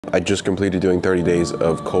I just completed doing 30 days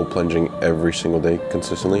of cold plunging every single day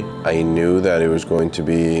consistently. I knew that it was going to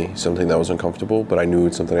be something that was uncomfortable, but I knew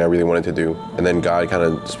it's something I really wanted to do. And then God kind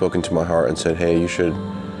of spoke into my heart and said, hey, you should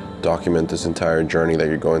document this entire journey that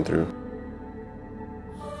you're going through.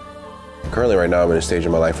 Currently right now I'm in a stage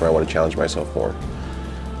in my life where I want to challenge myself more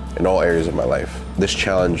in all areas of my life. This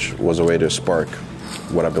challenge was a way to spark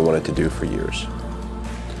what I've been wanting to do for years.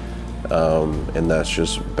 And that's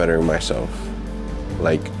just bettering myself,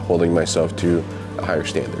 like holding myself to a higher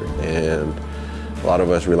standard. And a lot of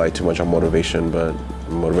us rely too much on motivation, but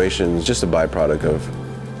motivation is just a byproduct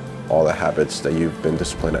of all the habits that you've been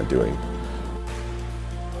disciplined at doing.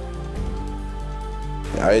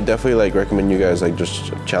 I definitely recommend you guys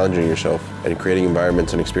just challenging yourself and creating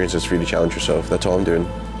environments and experiences for you to challenge yourself. That's all I'm doing.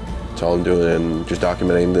 That's all I'm doing, and just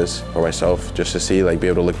documenting this for myself, just to see, be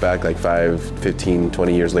able to look back 5, 15,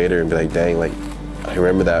 20 years later and be like, dang, I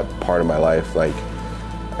remember that part of my life. I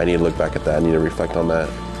need to look back at that. I need to reflect on that.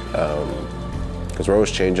 Because we're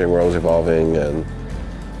always changing, we're always evolving, and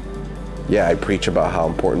yeah, I preach about how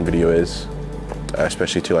important video is,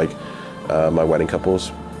 especially to my wedding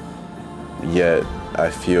couples. Yet I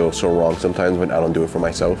feel so wrong sometimes when I don't do it for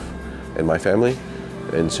myself and my family.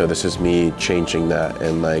 And so this is me changing that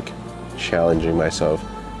and challenging myself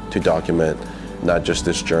to document not just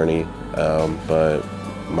this journey, but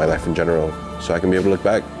my life in general, so I can be able to look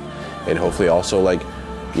back and hopefully also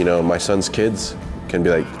my son's kids can be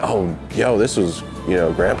like, oh, yo, this was,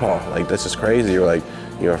 grandpa, this is crazy. Or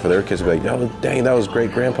for their kids to be like, yo, dang, that was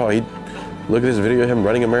great, grandpa. Look at this video of him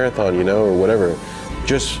running a marathon, or whatever.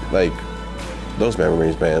 Just those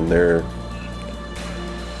memories, man, they're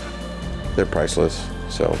priceless.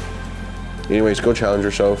 So anyways, go challenge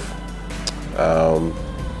yourself.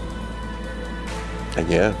 And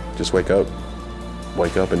yeah, just wake up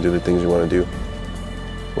and do the things you want to do,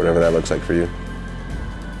 whatever that looks like for you.